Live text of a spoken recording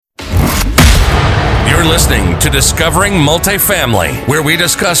You're listening to Discovering Multifamily, where we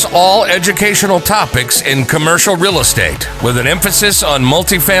discuss all educational topics in commercial real estate with an emphasis on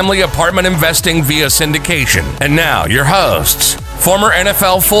multifamily apartment investing via syndication. And now, your hosts, former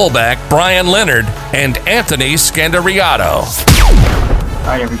NFL fullback Brian Leonard and Anthony Scandariato. All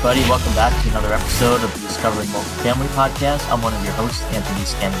right, everybody, welcome back to another episode of the Discovering Multifamily podcast. I'm one of your hosts, Anthony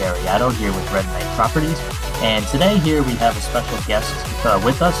Scandariato, here with Red Knight Properties. And today here we have a special guest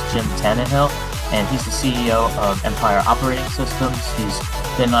with us, Jim Tannehill, and he's the CEO of Empire Operating Systems. He's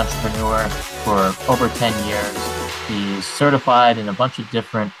been an entrepreneur for over 10 years. He's certified in a bunch of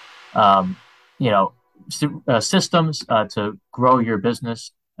different, systems to grow your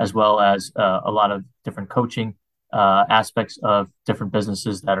business, as well as a lot of different coaching aspects of different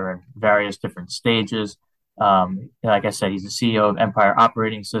businesses that are in various different stages. Like I said, he's the CEO of Empire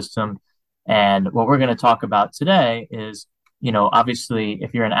Operating System. And what we're going to talk about today is, obviously,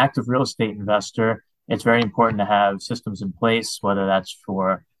 if you're an active real estate investor, it's very important to have systems in place, whether that's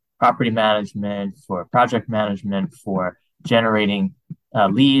for property management, for project management, for generating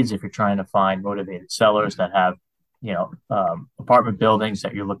leads, if you're trying to find motivated sellers that have, apartment buildings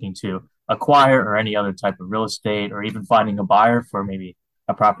that you're looking to acquire, or any other type of real estate, or even finding a buyer for maybe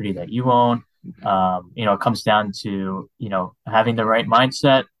a property that you own. It comes down to, having the right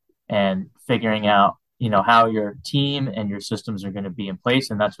mindset and figuring out, how your team and your systems are going to be in place.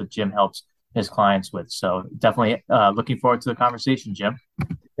 And that's what Jim helps his clients with. So definitely looking forward to the conversation, Jim.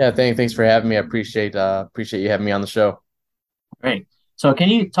 Yeah, thanks for having me. I appreciate you having me on the show. Great. So can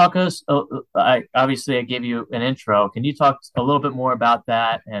you talk us, I gave you an intro. Can you talk a little bit more about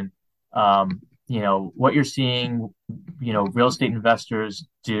that and, what you're seeing, real estate investors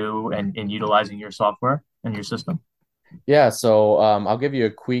do and utilizing your software and your system? Yeah, so I'll give you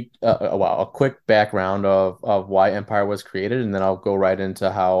a quick background of why Empire was created, and then I'll go right into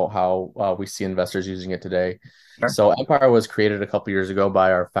how we see investors using it today. Sure. So Empire was created a couple years ago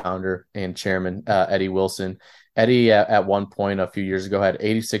by our founder and chairman, Eddie Wilson. Eddie, at one point a few years ago, had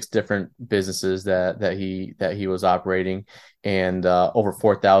 86 different businesses that he was operating, and over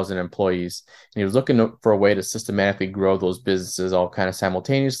 4,000 employees. And he was looking for a way to systematically grow those businesses all kind of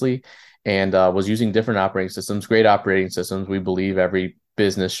simultaneously, and was using different operating systems, great operating systems. We believe every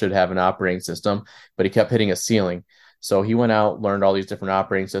business should have an operating system, but he kept hitting a ceiling. So he went out, learned all these different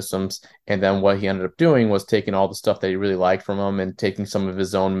operating systems, and then what he ended up doing was taking all the stuff that he really liked from them and taking some of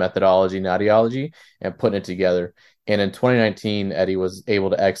his own methodology and ideology and putting it together. And in 2019, Eddie was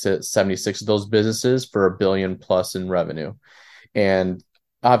able to exit 76 of those businesses for $1 billion plus in revenue. And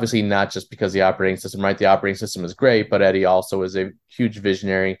obviously not just because the operating system, right? The operating system is great, but Eddie also is a huge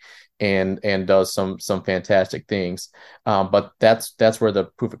visionary and does some fantastic things. But that's where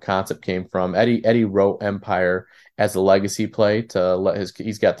the proof of concept came from. Eddie wrote Empire as a legacy play to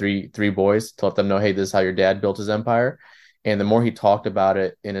he's got three boys, to let them know, hey, this is how your dad built his empire. And the more he talked about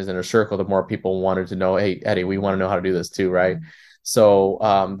it in his inner circle, the more people wanted to know, hey, Eddie, we want to know how to do this too, right? So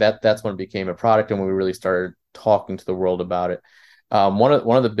that's when it became a product, and when we really started talking to the world about it. One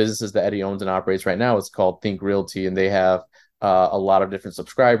of the businesses that Eddie owns and operates right now is called Think Realty, and they have a lot of different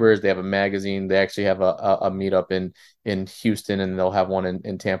subscribers. They have a magazine. They actually have a meetup in Houston, and they'll have one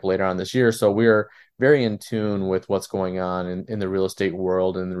in Tampa later on this year. So we're very in tune with what's going on in the real estate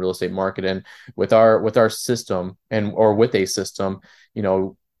world and the real estate market. And with our system or with a system,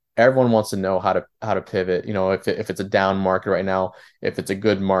 everyone wants to know how to pivot, if it's a down market right now, if it's a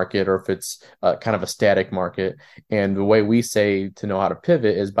good market, or if it's kind of a static market. And the way we say to know how to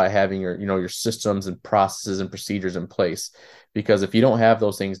pivot is by having your systems and processes and procedures in place. Because if you don't have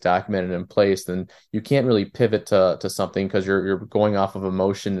those things documented in place, then you can't really pivot to something, because you're going off of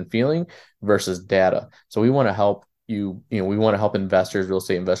emotion and feeling versus data. So we want to help we want to help investors, real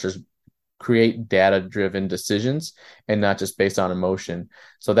estate investors, create data-driven decisions and not just based on emotion.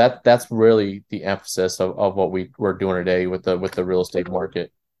 So that's really the emphasis of what we're doing today with the real estate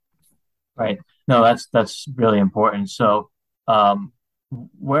market. Right. No, that's really important. So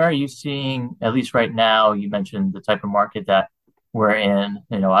where are you seeing, at least right now, you mentioned the type of market that we're in,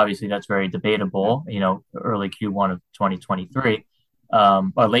 obviously that's very debatable, early Q1 of 2023,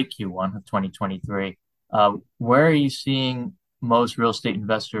 or late Q1 of 2023. Where are you seeing most real estate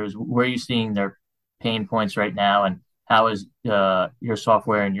investors, where are you seeing their pain points right now, and how is your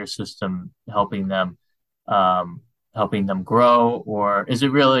software and your system helping them grow? Or is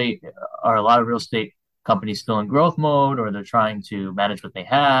it really, are a lot of real estate companies still in growth mode, or they're trying to manage what they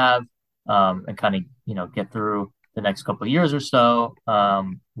have and kind of get through the next couple of years or so?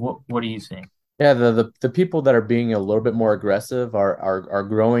 What are you seeing? Yeah, the people that are being a little bit more aggressive are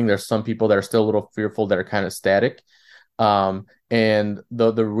growing. There's some people that are still a little fearful that are kind of static. And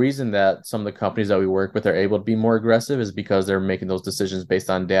the reason that some of the companies that we work with are able to be more aggressive is because they're making those decisions based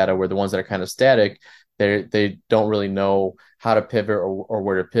on data, where the ones that are kind of static, they don't really know how to pivot or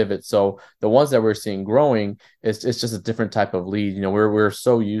where to pivot. So the ones that we're seeing growing, it's just a different type of lead. We're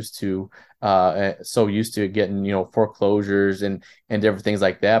so used to getting, foreclosures and different things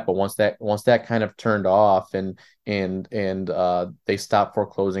like that. But once that kind of turned off and they stopped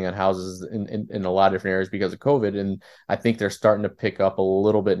foreclosing on houses in a lot of different areas because of COVID. And I think they're starting to pick up a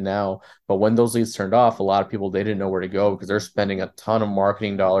little bit now. But when those leads turned off, a lot of people, they didn't know where to go because they're spending a ton of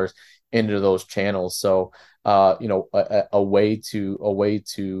marketing dollars into those channels. So a way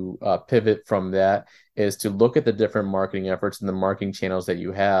to pivot from that is to look at the different marketing efforts and the marketing channels that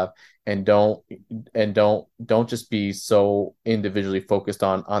you have, and don't just be so individually focused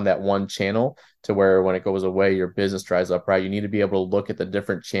on that one channel to where when it goes away your business dries up, right? You need to be able to look at the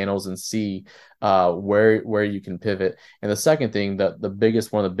different channels and see where you can pivot. And the second thing, one of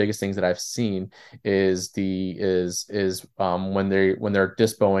the biggest things that I've seen is when they're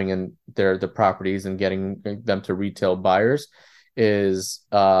dispoing and the properties and getting them to retail buyers is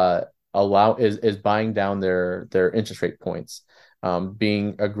buying down their interest rate points,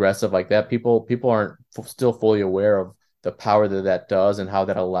 being aggressive like that. People aren't still fully aware of the power that does and how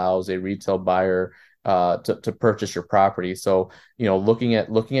that allows a retail buyer to purchase your property. So, looking at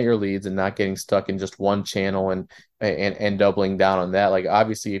your leads and not getting stuck in just one channel and doubling down on that. Like,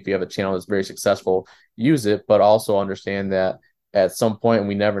 obviously, if you have a channel that's very successful, use it, but also understand that at some point, and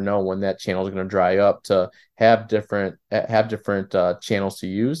we never know when that channel is going to dry up, to have different channels to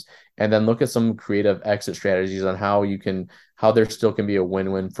use, and then look at some creative exit strategies on how there still can be a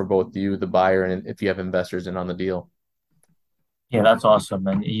win-win for both you, the buyer, and if you have investors in on the deal. Yeah, that's awesome.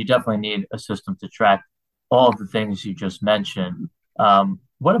 And you definitely need a system to track all of the things you just mentioned.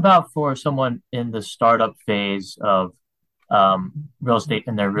 What about for someone in the startup phase of real estate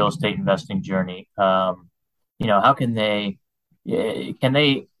in their real estate investing journey? How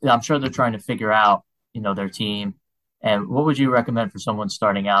I'm sure they're trying to figure out, their team. And what would you recommend for someone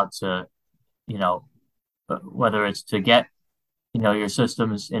starting out to, you know, whether it's to get, your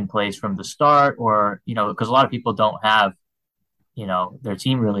systems in place from the start, or, because a lot of people don't have, their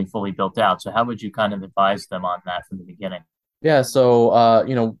team really fully built out. So how would you kind of advise them on that from the beginning? Yeah, so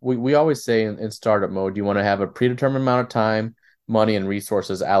we always say in startup mode, you want to have a predetermined amount of time, money, and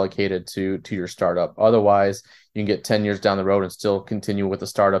resources allocated to your startup. Otherwise, you can get 10 years down the road and still continue with a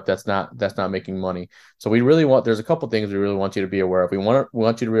startup that's not making money. So there's a couple things we really want you to be aware of. We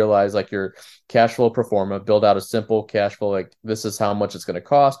want you to realize, like, your cash flow pro forma, build out a simple cash flow, like, this is how much it's going to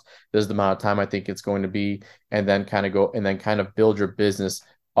cost, this is the amount of time I think it's going to be, and then kind of build your business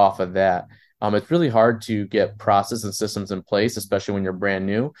off of that. It's really hard to get process and systems in place, especially when you're brand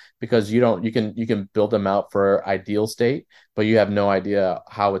new, because you can build them out for ideal state, but you have no idea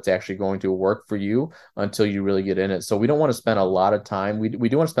how it's actually going to work for you until you really get in it. So we don't want to spend a lot of time. We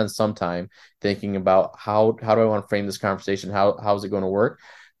do want to spend some time thinking about how do I want to frame this conversation? How is it going to work?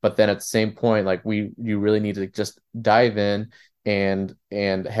 But then at the same point, like, you really need to just dive in and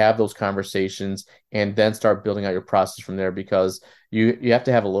have those conversations and then start building out your process from there, because you have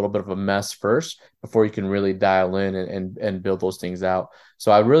to have a little bit of a mess first before you can really dial in and build those things out.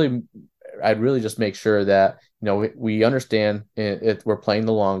 So I'd really just make sure that we understand we're playing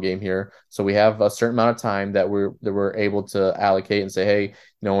the long game here. So we have a certain amount of time that we're able to allocate and say, hey,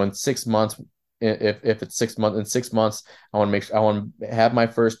 in 6 months, if it's 6 months, in 6 months, I want to have my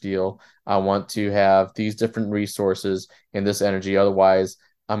first deal. I want to have these different resources and this energy. Otherwise,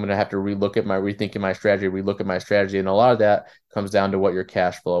 I'm going to have to relook at my strategy. And a lot of that comes down to what your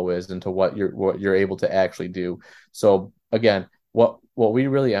cash flow is and to what you're able to actually do. So again, what we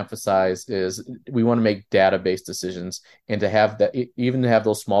really emphasize is we want to make data-based decisions, and to have that, even to have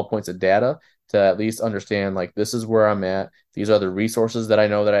those small points of data, to at least understand, like, this is where I'm at. These are the resources that I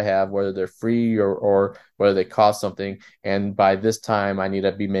know that I have, whether they're free or whether they cost something. And by this time, I need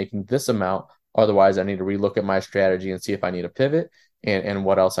to be making this amount. Otherwise, I need to relook at my strategy and see if I need to pivot and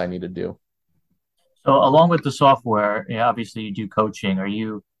what else I need to do. So along with the software, obviously you do coaching. Are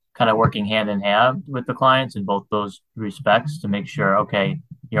you kind of working hand in hand with the clients in both those respects to make sure, okay,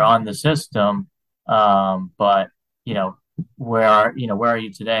 you're on the system, but where are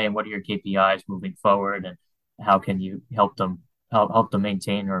you today, and what are your KPIs moving forward, and how can you help them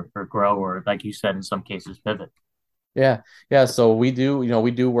maintain or grow, or, like you said, in some cases, pivot? Yeah. Yeah. So we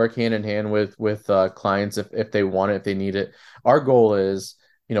do work hand in hand with clients if they want it, if they need it. Our goal is,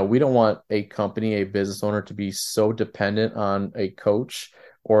 we don't want a business owner to be so dependent on a coach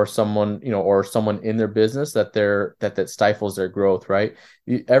or someone, or someone in their business that stifles their growth, right?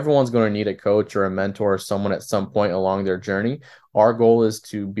 Everyone's going to need a coach or a mentor or someone at some point along their journey. Our goal is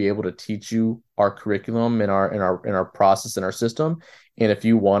to be able to teach you our curriculum and our process and our system. And if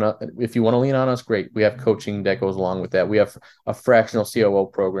you wanna lean on us, great. We have coaching that goes along with that. We have a fractional COO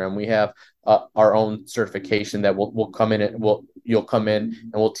program. We have our own certification that will come in and you'll come in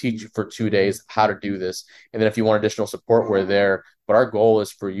and we'll teach you for 2 days how to do this. And then if you want additional support, we're there. But our goal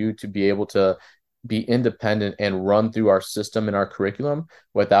is for you to be able to be independent and run through our system and our curriculum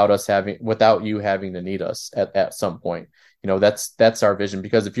without you having to need us at some point. That's our vision,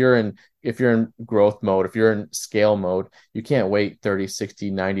 because if you're in growth mode, if you're in scale mode, you can't wait 30,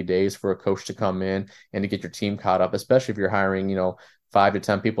 60, 90 days for a coach to come in and to get your team caught up, especially if you're hiring, 5 to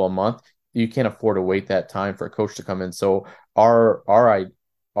 10 people a month. You can't afford to wait that time for a coach to come in. So our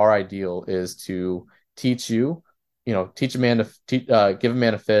ideal is to teach you, teach a man give a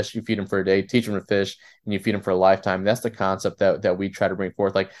man a fish, you feed him for a day, teach him to fish, and you feed him for a lifetime. That's the concept that we try to bring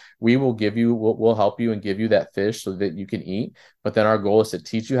forth. Like, we'll help you and give you that fish so that you can eat. But then our goal is to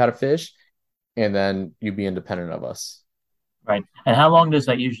teach you how to fish, and then you be independent of us. Right. And how long does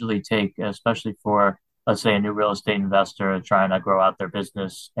that usually take, especially for, let's say, a new real estate investor trying to grow out their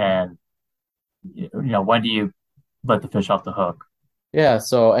business? And, when do you let the fish off the hook? Yeah,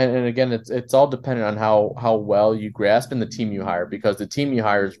 so and again, it's all dependent on how well you grasp and the team you hire, because the team you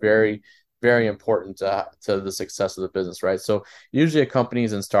hire is very, very important to the success of the business, right? So usually a company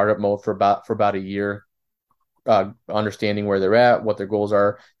is in startup mode for about a year, understanding where they're at, what their goals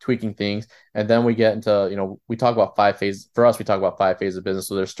are, tweaking things, and then we get into, we talk about 5 phases. For us, we talk about 5 phases of business.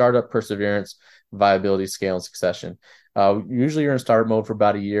 So there's startup, perseverance, viability, scale, and succession. Usually you're in startup mode for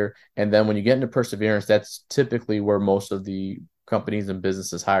about a year, and then when you get into perseverance, that's typically where most of the companies and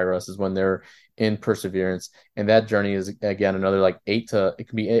businesses hire us, is when they're in perseverance. And that journey is, again, another like it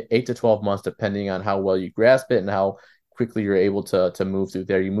can be 8 to 12 months, depending on how well you grasp it and how quickly you're able to move through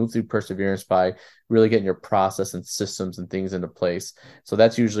there. You move through perseverance by really getting your process and systems and things into place. So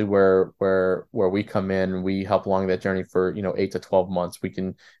that's usually where we come in. We help along that journey for 8 to 12 months. We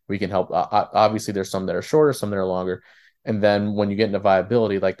can help. Obviously, there's some that are shorter, some that are longer. And then when you get into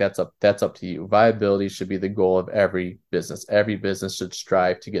viability, like that's up to you. Viability should be the goal of every business. Every business should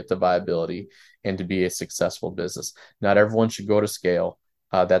strive to get to viability and to be a successful business. Not everyone should go to scale.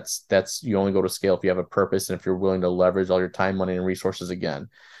 That's you only go to scale if you have a purpose and if you're willing to leverage all your time, money, and resources again.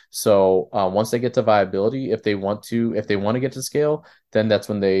 So once they get to viability, if they want to get to scale, then that's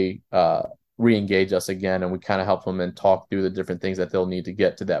when they re-engage us again, and we kind of help them and talk through the different things that they'll need to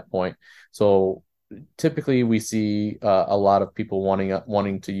get to that point. So typically we see a lot of people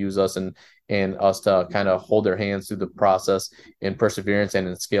wanting to use us and us to kind of hold their hands through the process in perseverance and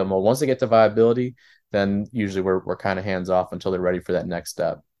in scale mode. Once they get to viability, then usually we're kind of hands off until they're ready for that next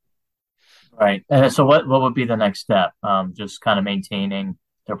step. Right. And so what would be the next step? Just kind of maintaining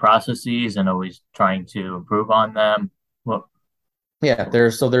their processes and always trying to improve on them. Well, Yeah,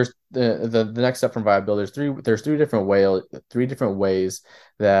 there's the next step from viability. There's three different ways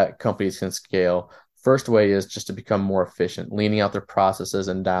that companies can scale. First way is just to become more efficient, leaning out their processes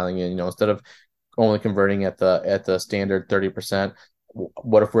and dialing in. Instead of only converting at the standard 30%,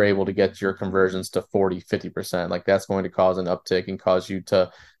 what if we're able to get your conversions to 40, 50%? Like, that's going to cause an uptick and cause you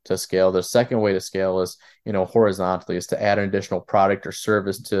to scale. The second way to scale is, horizontally, is to add an additional product or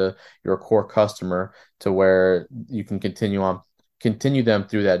service to your core customer, to where you can continue them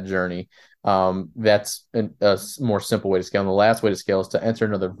through that journey. That's a more simple way to scale. And the last way to scale is to enter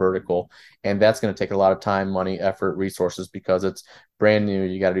another vertical. And that's going to take a lot of time, money, effort, resources, because it's brand new.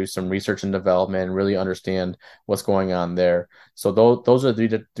 You got to do some research and development and really understand what's going on there. So those are three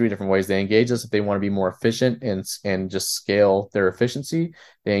different ways. They engage us if they want to be more efficient and just scale their efficiency.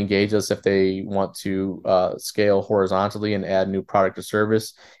 They engage us if they want to scale horizontally and add new product or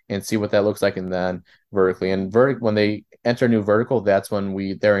service and see what that looks like. And then vertically, when they enter a new vertical, that's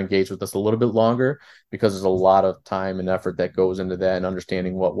when they're engaged with us a little bit longer, because there's a lot of time and effort that goes into that and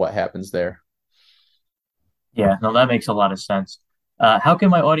understanding what happens there. yeah, no, that makes a lot of sense. How can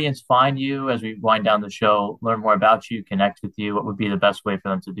my audience find you as we wind down the show, learn more about you, connect with you? What would be the best way for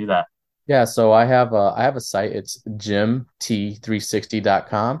them to do that? Yeah, so I have a site. It's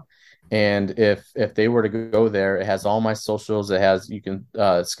jimt360.com. And if they were to go there, it has all my socials. You can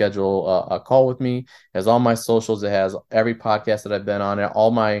schedule a call with me. It has all my socials. It has every podcast that I've been on. All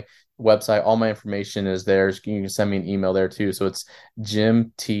my website, all my information is there. You can send me an email there too. So it's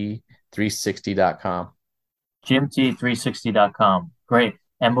jimt360.com. jimt360.com. Great.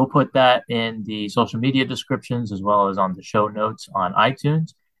 And we'll put that in the social media descriptions as well as on the show notes on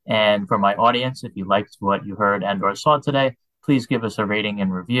iTunes. And for my audience, if you liked what you heard and or saw today, please give us a rating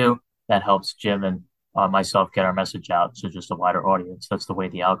and review. That helps Jim and myself get our message out to just a wider audience. That's the way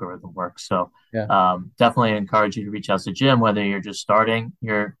the algorithm works. So definitely encourage you to reach out to Jim, whether you're just starting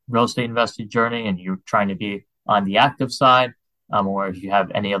your real estate investing journey and you're trying to be on the active side, or if you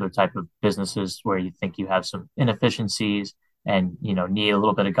have any other type of businesses where you think you have some inefficiencies and need a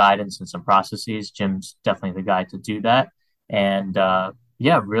little bit of guidance and some processes. Jim's definitely the guy to do that. And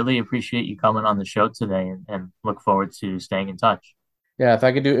really appreciate you coming on the show today, and look forward to staying in touch. Yeah, if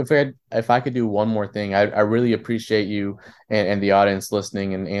I could do one more thing, I really appreciate you and the audience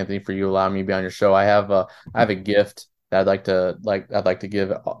listening, and Anthony, for you allowing me to be on your show. I have a gift that I'd like to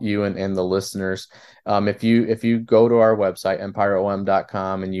give you and the listeners. If you go to our website,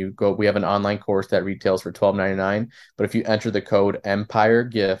 empireom.com, and we have an online course that retails for $12.99. But if you enter the code Empire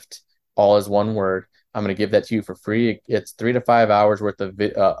Gift, all is one word, I'm going to give that to you for free. It's 3 to 5 hours worth of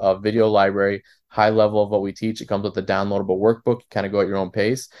video library, high level of what we teach. It comes with a downloadable workbook. You kind of go at your own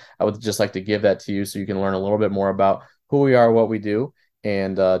pace. I would just like to give that to you so you can learn a little bit more about who we are, what we do,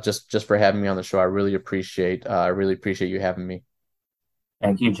 and just for having me on the show. I really appreciate you having me.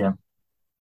 Thank you, Jim.